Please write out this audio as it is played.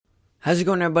How's it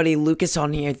going, everybody? Lucas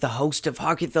on here, the host of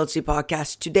Hultzy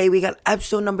podcast. Today we got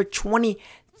episode number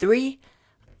 23.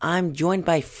 I'm joined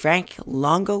by Frank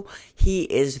Longo. He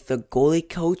is the goalie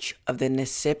coach of the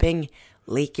Nisipping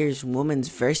Lakers women's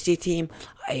varsity team.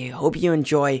 I hope you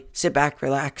enjoy. Sit back,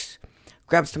 relax,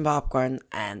 grab some popcorn,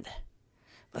 and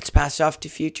let's pass it off to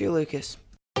future Lucas.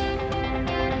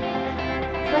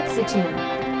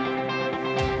 Flexitune.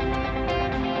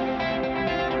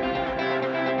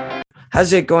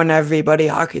 How's it going, everybody?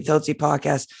 Hultzy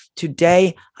podcast.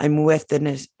 Today, I'm with the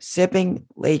Nisipping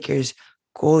Lakers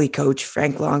goalie coach,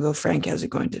 Frank Longo. Frank, how's it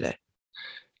going today?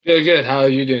 Good. How are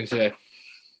you doing today?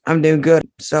 I'm doing good.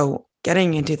 So,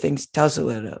 getting into things, tell us a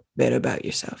little bit about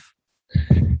yourself.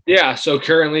 Yeah, so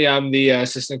currently I'm the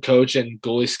assistant coach and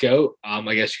goalie scout. I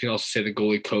guess you can also say the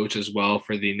goalie coach as well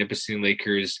for the Nipissing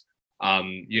Lakers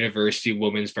University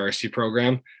Women's Varsity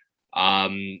Program.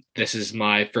 This is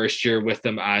my first year with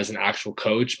them as an actual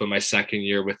coach, but my second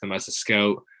year with them as a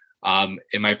scout.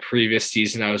 In my previous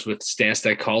season, I was with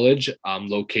Stansted College,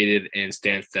 located in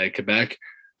Stansted, Quebec,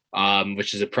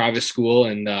 which is a private school,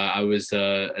 and I was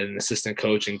an assistant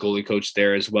coach and goalie coach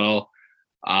there as well.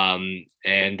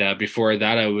 Before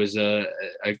that, I was a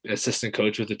assistant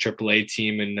coach with the AAA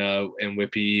team in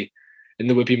Whippy, in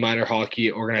the Whippy minor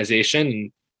hockey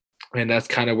organization. And that's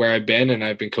kind of where I've been, and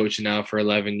I've been coaching now for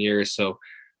 11 years. So,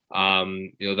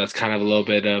 that's kind of a little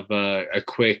bit of a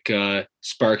quick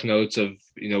spark notes of,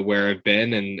 where I've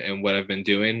been and what I've been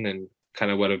doing and kind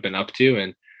of what I've been up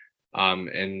to. Now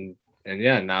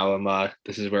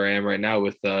this is where I am right now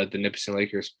with the Nipissing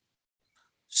Lakers.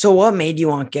 So what made you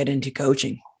want to get into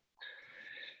coaching?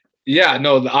 Yeah,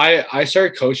 no, I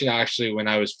started coaching actually when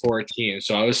I was 14.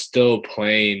 So I was still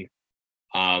playing,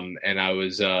 I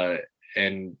was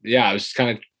kind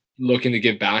of looking to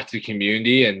give back to the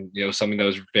community and, something that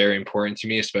was very important to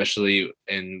me, especially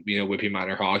in, Whippy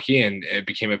minor hockey. And it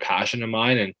became a passion of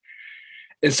mine. And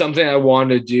it's something I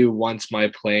wanted to do once my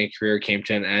playing career came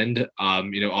to an end.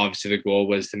 Obviously the goal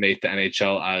was to make the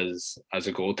NHL as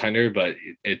a goaltender, but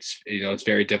it's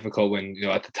very difficult when,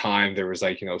 at the time there was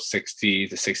 60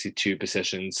 to 62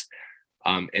 positions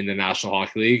in the National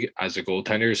Hockey League as a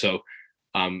goaltender. So,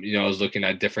 I was looking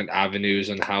at different avenues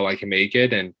on how I can make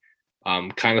it and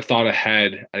kind of thought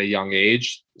ahead at a young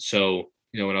age. So,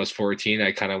 when I was 14,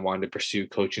 I kind of wanted to pursue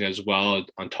coaching as well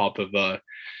on top of,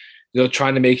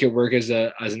 trying to make it work as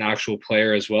an actual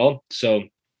player as well. So,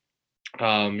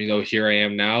 here I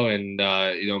am now. And,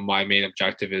 my main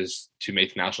objective is to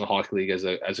make the National Hockey League as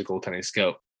a goaltending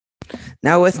scout.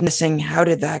 Now with Nissing, how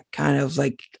did that kind of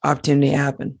opportunity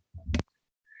happen?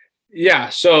 Yeah,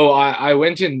 so I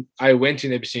went to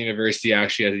Nipissing University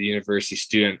actually as a university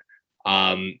student,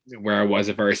 where I was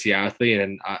a varsity athlete,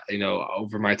 and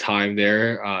over my time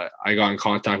there, I got in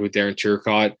contact with Darren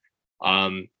Turcotte.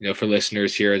 For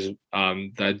listeners here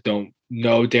that don't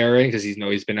know Darren, because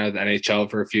he's been out of the NHL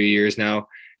for a few years now.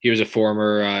 He was a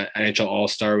former NHL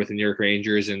All-Star with the New York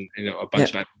Rangers and a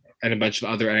bunch of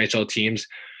other NHL teams.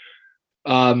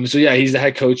 He's the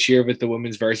head coach here with the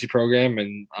women's varsity program.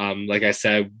 And like I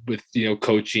said, with,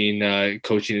 coaching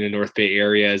in the North Bay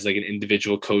area as an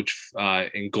individual coach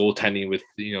in goaltending with,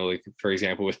 for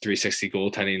example, with 360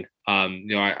 goaltending,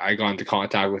 I got into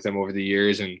contact with him over the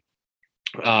years and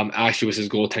actually was his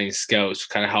goaltending scout, so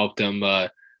kind of helped him,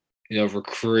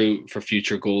 recruit for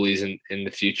future goalies in the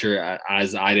future,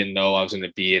 as I didn't know I was going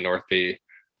to be in North Bay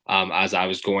as I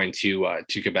was going to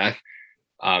Quebec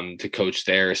to coach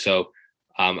there. So,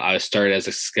 I started as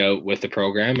a scout with the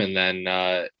program, and then,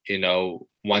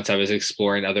 once I was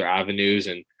exploring other avenues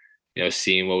and,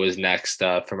 seeing what was next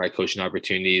for my coaching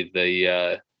opportunity,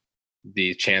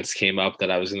 the chance came up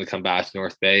that I was going to come back to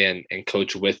North Bay and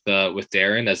coach with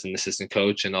Darren as an assistant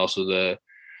coach and also the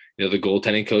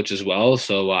goaltending coach as well.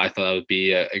 So I thought that would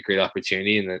be a great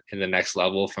opportunity in the next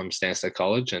level from Stansted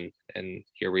College, and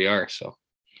here we are. So.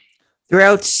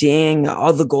 Throughout seeing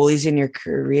all the goalies in your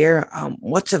career,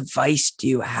 what advice do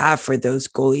you have for those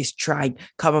goalies trying to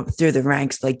come up through the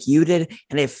ranks like you did?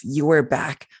 And if you were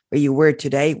back where you were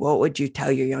today, what would you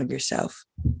tell your younger self?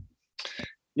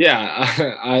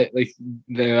 Yeah,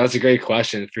 that's a great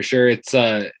question for sure. It's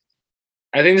I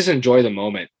think just enjoy the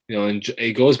moment, and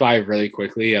it goes by really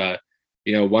quickly.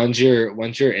 Once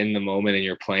you're in the moment and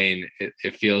you're playing,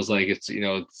 it feels like it's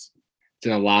going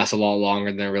to last a lot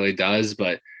longer than it really does.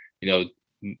 But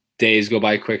days go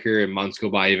by quicker and months go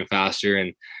by even faster.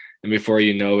 And before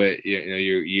you know it,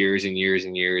 you're years and years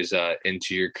and years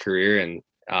into your career. And,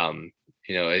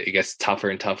 it gets tougher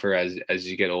and tougher as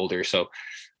you get older. So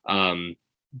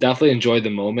definitely enjoy the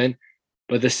moment.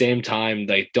 But at the same time,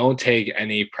 don't take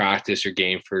any practice or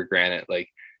game for granted.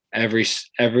 every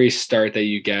start that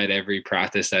you get, every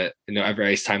practice that every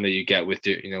ice time that you get with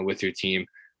your team.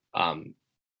 um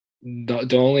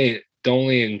don't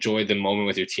only enjoy the moment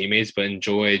with your teammates, but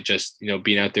enjoy just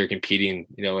being out there competing,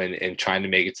 and trying to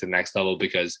make it to the next level,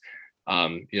 because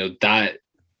that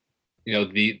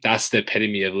that's the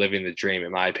epitome of living the dream,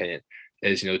 in my opinion,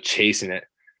 is chasing it,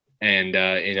 and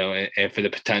and for the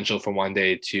potential for one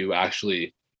day to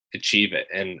actually achieve it.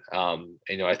 And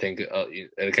I think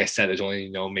like I said, there's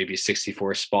only maybe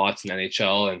 64 spots in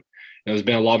NHL, and there's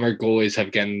been a lot more goalies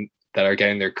that are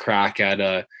getting their crack at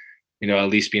at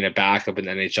least being a backup in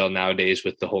the NHL nowadays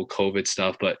with the whole COVID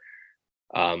stuff. But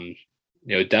um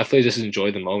definitely just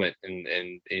enjoy the moment, and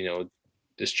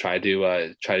just try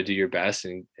to do your best,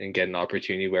 and get an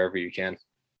opportunity wherever you can.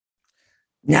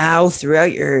 Now,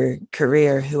 throughout your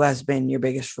career, who has been your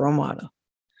biggest role model?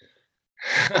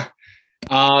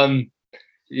 um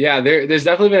Yeah, there's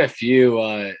definitely been a few.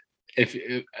 If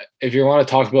if you want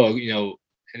to talk about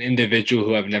an individual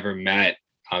who I've never met,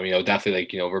 definitely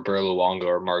like Roberto Longo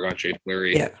or Marc-Andre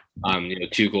Fleury, Yeah.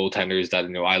 two goaltenders that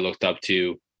I looked up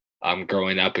to,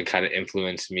 growing up, and kind of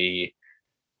influenced me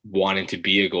wanting to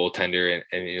be a goaltender,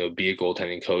 and be a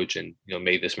goaltending coach, and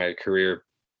make this my career.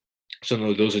 So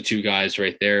no, those are two guys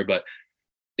right there. But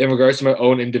in regards to my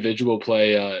own individual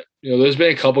play, there's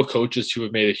been a couple coaches who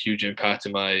have made a huge impact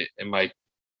in my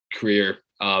career.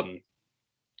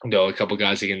 A couple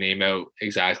guys I can name out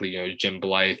exactly. Jim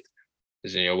Blythe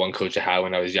is one coach I had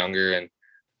when I was younger, and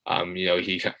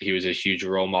he was a huge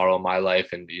role model in my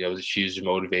life, and was a huge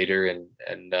motivator,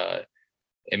 and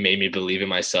it made me believe in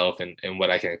myself and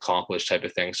what I can accomplish, type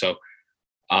of thing. So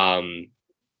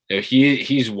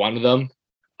he's one of them.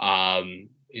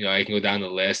 I can go down the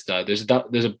list. There's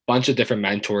a bunch of different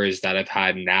mentors that I've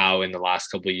had now in the last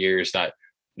couple of years that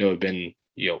have been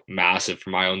massive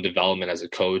for my own development as a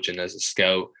coach and as a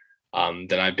scout,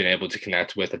 that I've been able to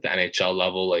connect with at the NHL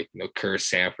level, like Curtis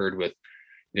Sanford with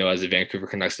as a Vancouver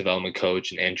Canucks development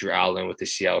coach, and Andrew Allen with the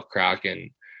Seattle Kraken.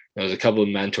 There's a couple of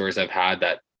mentors I've had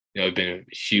that have been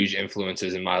huge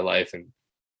influences in my life, and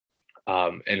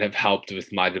have helped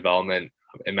with my development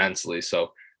immensely.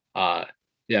 So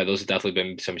yeah, those have definitely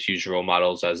been some huge role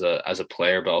models as a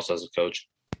player, but also as a coach.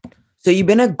 So you've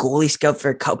been a goalie scout for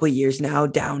a couple of years now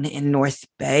down in North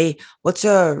Bay. What's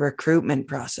a recruitment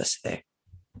process there?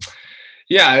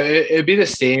 Yeah, it'd be the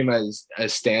same as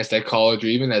Stansted College, or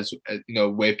even as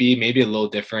Whitby, maybe a little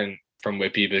different from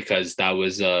Whitby, because that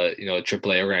was a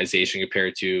AAA organization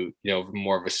compared to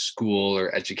more of a school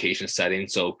or education setting.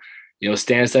 So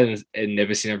Stansted and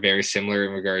Nipissing are very similar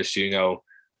in regards to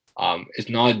it's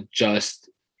not just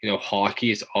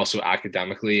hockey, it's also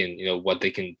academically, and what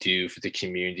they can do for the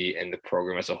community and the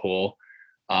program as a whole.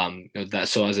 That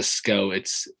so as a scout,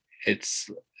 it's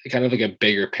kind of like a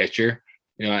bigger picture.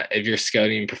 If you're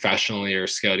scouting professionally or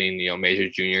scouting major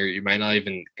junior, you might not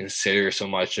even consider so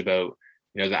much about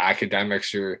the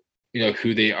academics, or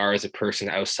who they are as a person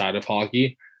outside of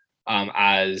hockey,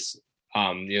 as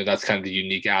that's kind of the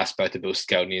unique aspect of both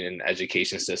scouting and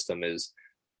education system is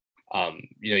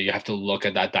you have to look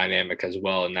at that dynamic as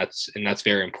well, and that's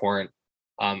very important.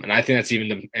 And I think that's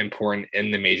even important in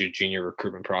the major junior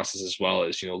recruitment process as well,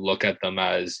 is look at them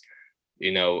as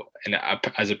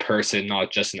as a person, not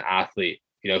just an athlete.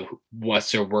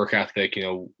 What's their work ethic?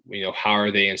 How are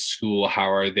they in school?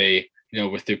 How are they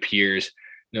with their peers?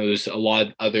 There's a lot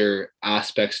of other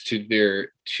aspects to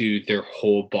their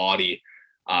whole body,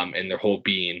 and their whole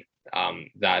being,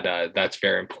 that's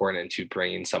very important into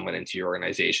bringing someone into your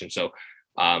organization. So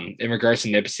in regards to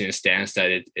Nipissing and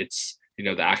Stansted, it's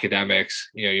the academics.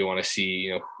 You want to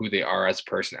see who they are as a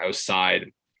person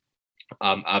outside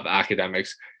of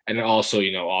academics, and then also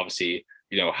obviously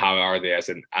how are they as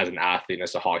an athlete and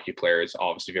as a hockey player is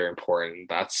obviously very important.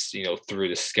 That's through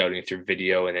the scouting, through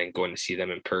video, and then going to see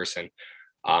them in person,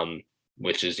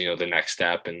 which is the next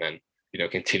step, and then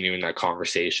continuing that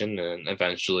conversation, and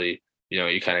eventually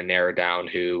you kind of narrow down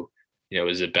who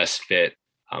is the best fit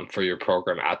for your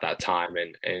program at that time,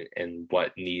 and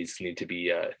what need to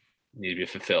be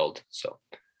fulfilled. So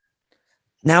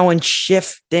Now, when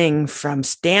shifting from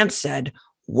Stansted,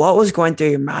 what was going through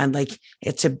your mind? Like,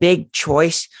 it's a big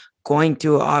choice going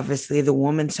through obviously the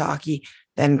women's hockey,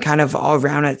 then kind of all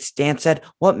around at Stansted.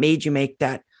 What made you make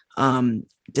that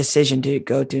decision to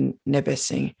go to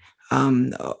Nipissing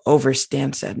over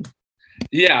Stansted?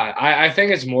 yeah, I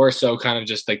think it's more so kind of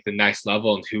just like the next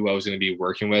level and who I was going to be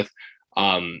working with.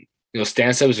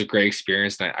 Stansted was a great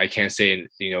experience, and I can't say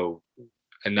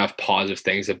enough positive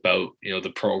things about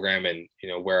the program and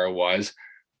where I was.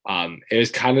 It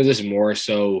was kind of just more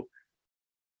so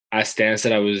at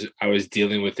Stansted, I was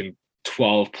dealing with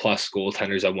 12 plus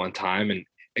goaltenders at one time, and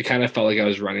it kind of felt like I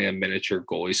was running a miniature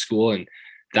goalie school, and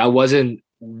that wasn't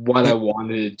what I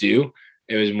wanted to do.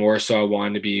 It was more so I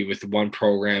wanted to be with one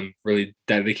program, really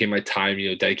dedicate my time,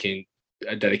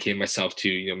 dedicating myself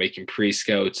to, making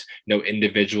pre-scouts,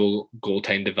 individual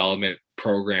goaltending development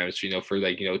programs, for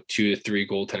like, 2 to 3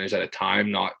 goaltenders at a time,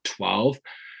 not 12.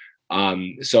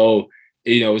 So,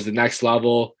 it was the next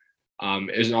level.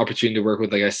 It was an opportunity to work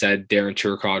with, like I said, Darren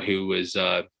Turcotte, who was,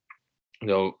 like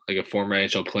a former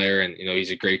NHL player, and,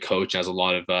 he's a great coach and has a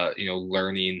lot of,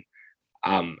 learning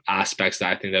aspects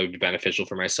that I think that would be beneficial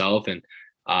for myself. And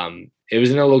it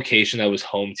was in a location that was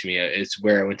home to me. It's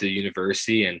where I went to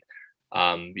university, and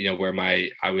where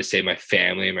I would say my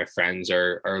family and my friends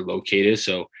are located.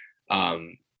 So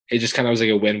it just kind of was like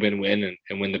a win-win-win.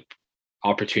 And when the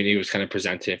opportunity was kind of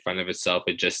presented in front of itself,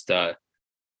 it just it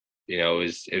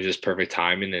was just perfect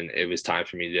timing, and it was time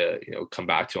for me to come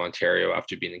back to Ontario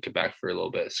after being in Quebec for a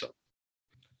little bit.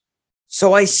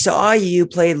 So I saw you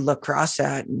played lacrosse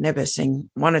at Nipissing.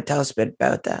 Want to tell us a bit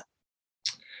about that?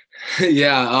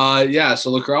 Yeah.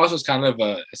 So lacrosse was kind of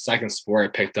a second sport I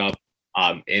picked up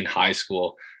in high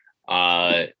school.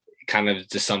 Kind of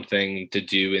just something to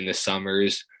do in the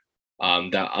summers.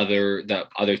 That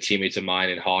other teammates of mine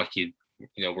in hockey,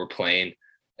 were playing,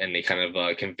 and they kind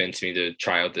of convinced me to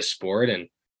try out this sport. And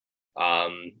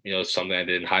something I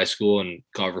did in high school, and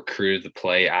got recruited to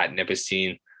play at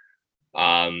Nipissing.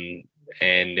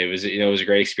 And it was a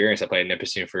great experience. I played at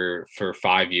Nipissing for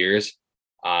 5 years.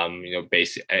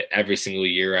 Basically every single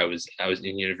year I was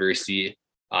in university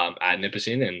at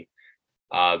Nipissing, and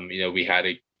we had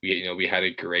a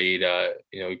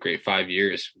great 5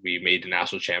 years. We made the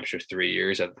national championship 3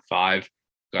 years out of the 5.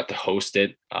 Got to host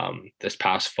it this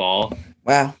past fall.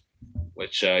 Wow.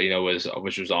 Which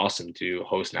was awesome to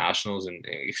host nationals and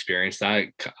experience that.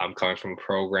 I'm coming from a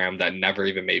program that never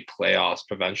even made playoffs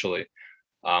provincially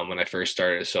when I first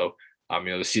started. So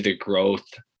to see the growth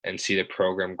and see the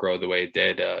program grow the way it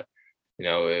did,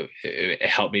 it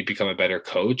helped me become a better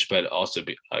coach, but also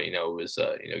it was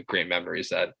great memories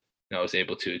that I was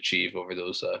able to achieve over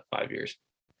those 5 years.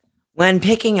 When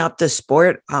picking up the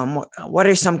sport, what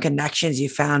are some connections you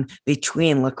found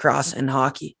between lacrosse and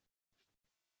hockey?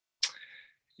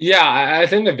 Yeah, I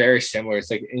think they're very similar. It's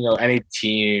like, any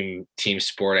team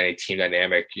sport, any team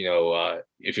dynamic,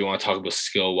 if you want to talk about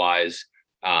skill wise,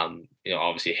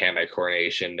 obviously hand-eye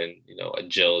coordination and,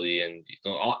 agility, and,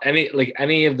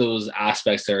 any of those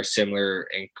aspects that are similar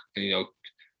and,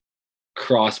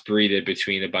 crossbreeded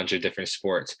between a bunch of different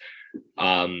sports.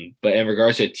 But in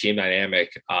regards to team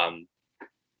dynamic,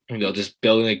 just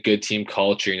building a good team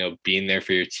culture, being there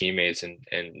for your teammates, and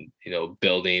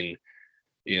building,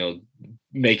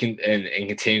 making and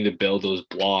continuing to build those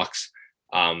blocks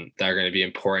that are going to be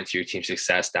important to your team's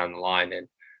success down the line. And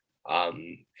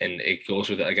it goes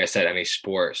with, like I said, any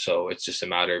sport. So it's just a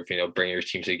matter of, bringing your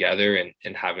team together,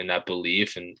 and having that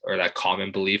belief, or that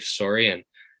common belief,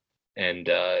 and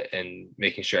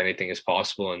making sure anything is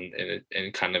possible,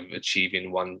 and kind of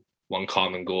achieving one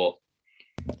common goal.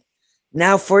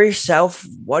 Now, for yourself,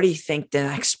 what do you think the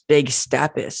next big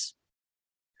step is?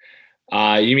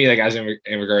 You mean like as in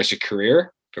regards to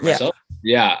career for myself?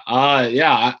 Yeah.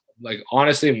 Like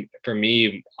honestly, for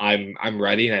me, I'm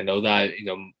ready, and I know that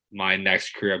my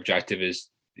next career objective is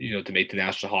to make the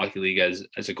National Hockey League as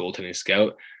a goaltending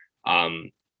scout.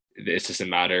 It's just a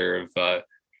matter of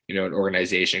an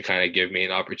organization kind of give me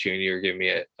an opportunity, or give me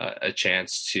a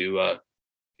chance to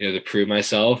to prove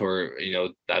myself, or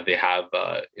that they have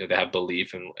they have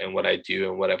belief in what I do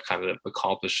and what I've kind of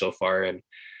accomplished so far, and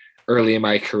early in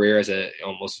my career as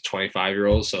almost a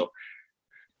 25-year-old. So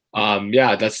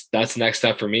that's the next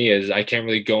step for me. Is I can't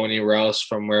really go anywhere else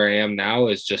from where I am now.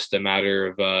 It's just a matter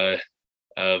of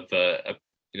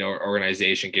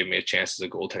organization giving me a chance as a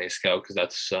goaltending scout, because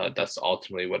that's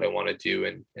ultimately what I want to do,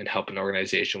 and help an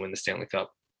organization win the Stanley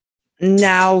Cup.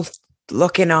 Now,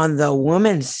 looking on the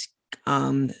women's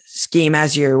scheme,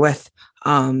 as you're with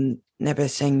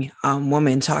Nipissing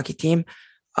women's hockey team,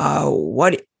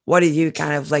 what do you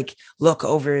kind of like look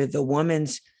over the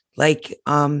women's, like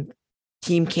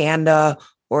Team Canada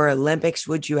or Olympics?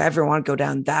 Would you ever want to go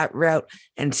down that route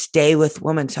and stay with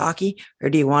women's hockey, or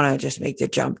do you want to just make the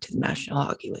jump to the National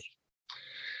Hockey League?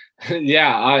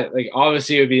 Yeah,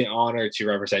 obviously it would be an honor to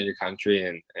represent your country,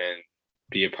 and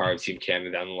be a part of Team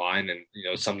Canada down the line, and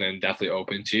something I'm definitely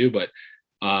open to. But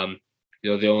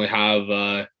they only have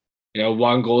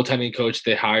one goaltending coach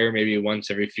they hire maybe once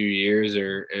every few years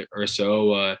or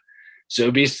so. So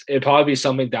it'd probably be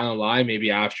something down the line,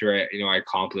 maybe after I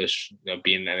accomplish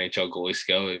being an NHL goalie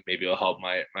scout. Maybe it'll help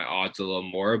my odds a little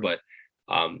more. But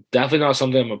definitely not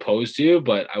something I'm opposed to.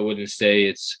 But I wouldn't say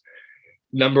it's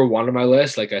number one on my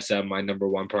list, like I said, my number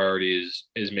one priority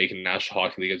is making the National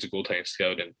Hockey League as a goaltending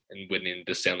scout and winning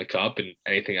the Stanley Cup, and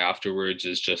anything afterwards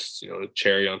is just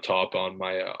cherry on top on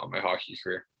my hockey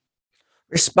career.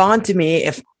 Respond to me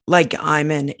if, like,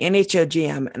 I'm an NHL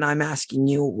GM and I'm asking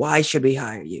you, why should we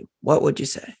hire you? What would you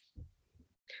say?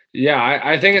 Yeah,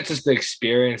 I think it's just the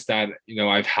experience that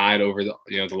I've had over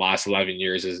the last 11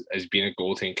 years as being a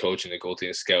goaltending coach and a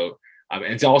goaltending scout. And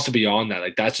it's also beyond that,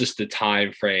 like that's just the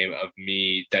time frame of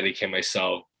me dedicating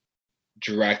myself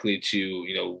directly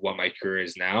to what my career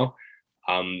is now.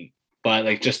 But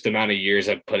like just the amount of years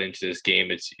I've put into this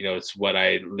game, it's what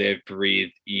I live,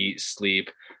 breathe, eat, sleep.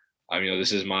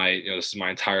 This is my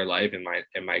entire life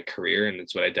and my career, and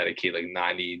it's what I dedicate like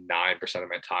 99% of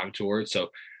my time towards. So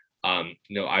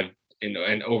I've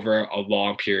and over a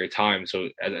long period of time. So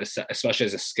especially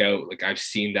as a scout, like I've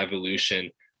seen the evolution.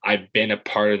 I've been a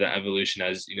part of the evolution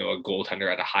as a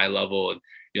goaltender at a high level,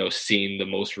 and seeing the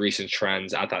most recent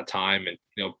trends at that time,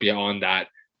 and beyond that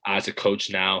as a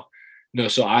coach now.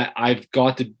 So I've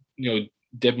got to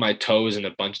dip my toes in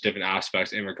a bunch of different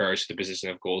aspects in regards to the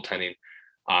position of goaltending.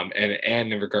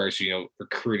 And in regards to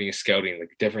recruiting and scouting,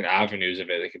 like different avenues of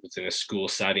it, like if it's in a school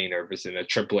setting or if it's in a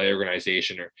AAA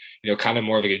organization, or kind of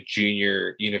more of like a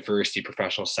junior university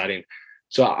professional setting.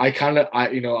 So I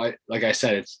like I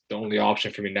said, it's the only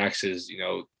option for me next is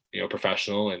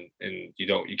professional, and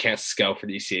you can't scout for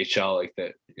the ECHL. Like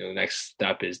the next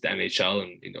step is the NHL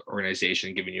and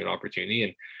organization giving you an opportunity.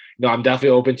 And I'm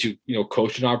definitely open to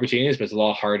coaching opportunities, but it's a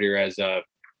lot harder as a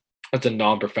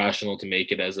non-professional to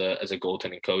make it as a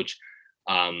goaltending coach.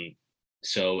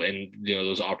 So, and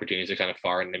those opportunities are kind of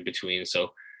far and in between. So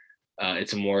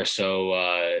it's more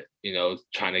so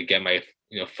trying to get my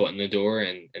foot in the door,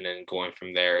 and then going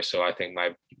from there. So I think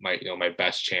my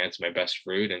best chance, my best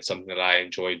route, and something that I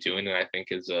enjoy doing, and I think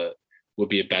would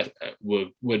be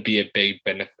a big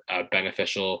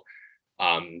beneficial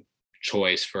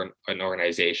choice for an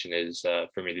organization is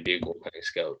for me to be a goaltending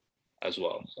scout as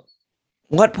well. So.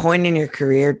 What point in your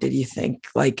career did you think,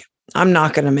 like, I'm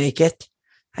not going to make it?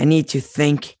 I need to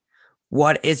think,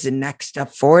 what is the next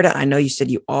step forward? I know you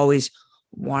said you always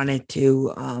wanted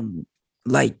to,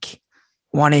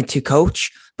 wanted to coach,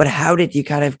 but how did you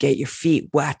kind of get your feet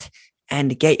wet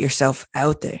and get yourself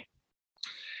out there?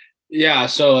 Yeah,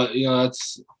 so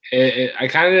that's it. I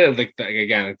kind of like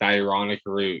again the ironic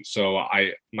route. So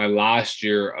my last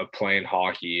year of playing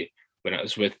hockey, when I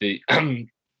was with the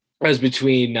I was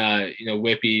between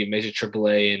Whippy, Major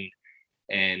AAA,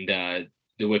 and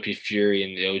the Whippy Fury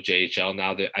and the OJHL.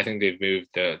 Now that I think they've moved,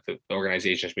 the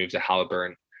organization's moved to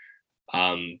Halliburton,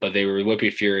 but they were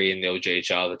Whippy Fury and the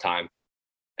OJHL at the time.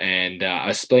 And I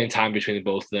was splitting time between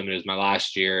both of them. It was my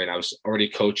last year, and I was already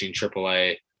coaching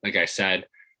AAA, like I said.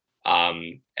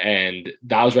 And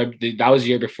that was the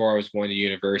year before I was going to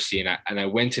university, and I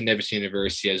went to Nipissing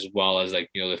University as well as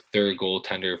the third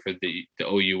goaltender for the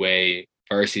OUA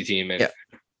varsity team. And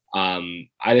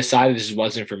I decided this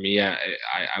wasn't for me.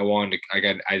 I wanted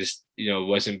to, I just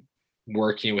wasn't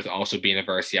working with also being a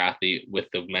varsity athlete with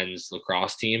the men's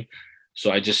lacrosse team. So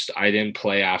I didn't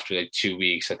play after like 2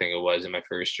 weeks, I think it was, in my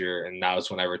first year, and that was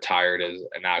when I retired as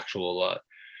an actual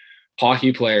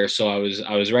hockey player. So I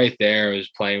was right there. I was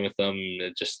playing with them.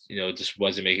 It just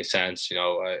wasn't making sense.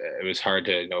 It was hard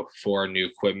to afford new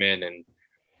equipment and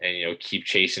keep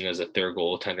chasing as a third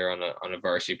goaltender on a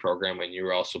varsity program when you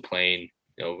were also playing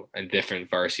a different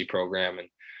varsity program, and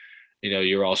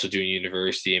you were also doing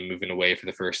university and moving away for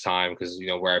the first time because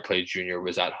where I played junior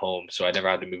was at home, so I never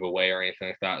had to move away or anything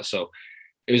like that. So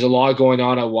it was a lot going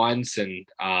on at once, and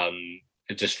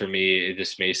it just, for me, it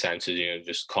just made sense to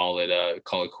just call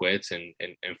it quits and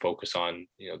focus on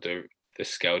the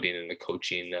scouting and the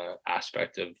coaching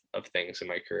aspect of things in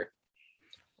my career.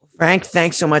 Frank,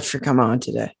 thanks so much for coming on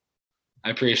today.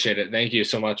 I appreciate it. Thank you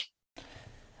so much.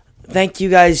 Thank you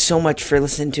guys so much for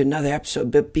listening to another episode.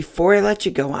 But before I let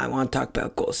you go, I want to talk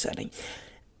about goal setting.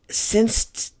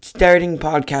 Since starting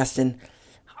podcasting,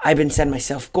 I've been setting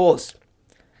myself goals.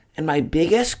 And my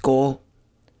biggest goal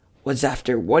was,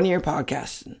 after 1 year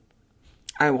podcasting,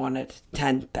 I wanted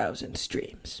 10,000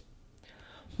 streams.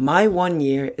 My 1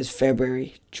 year is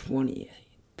February 28th.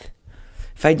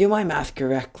 If I do my math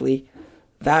correctly,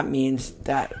 that means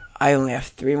that I only have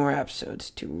 3 more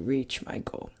episodes to reach my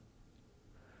goal.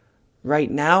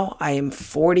 Right now, I am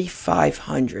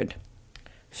 4,500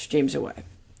 streams away.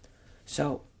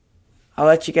 So, I'll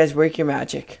let you guys work your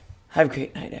magic. Have a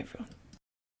great night, everyone.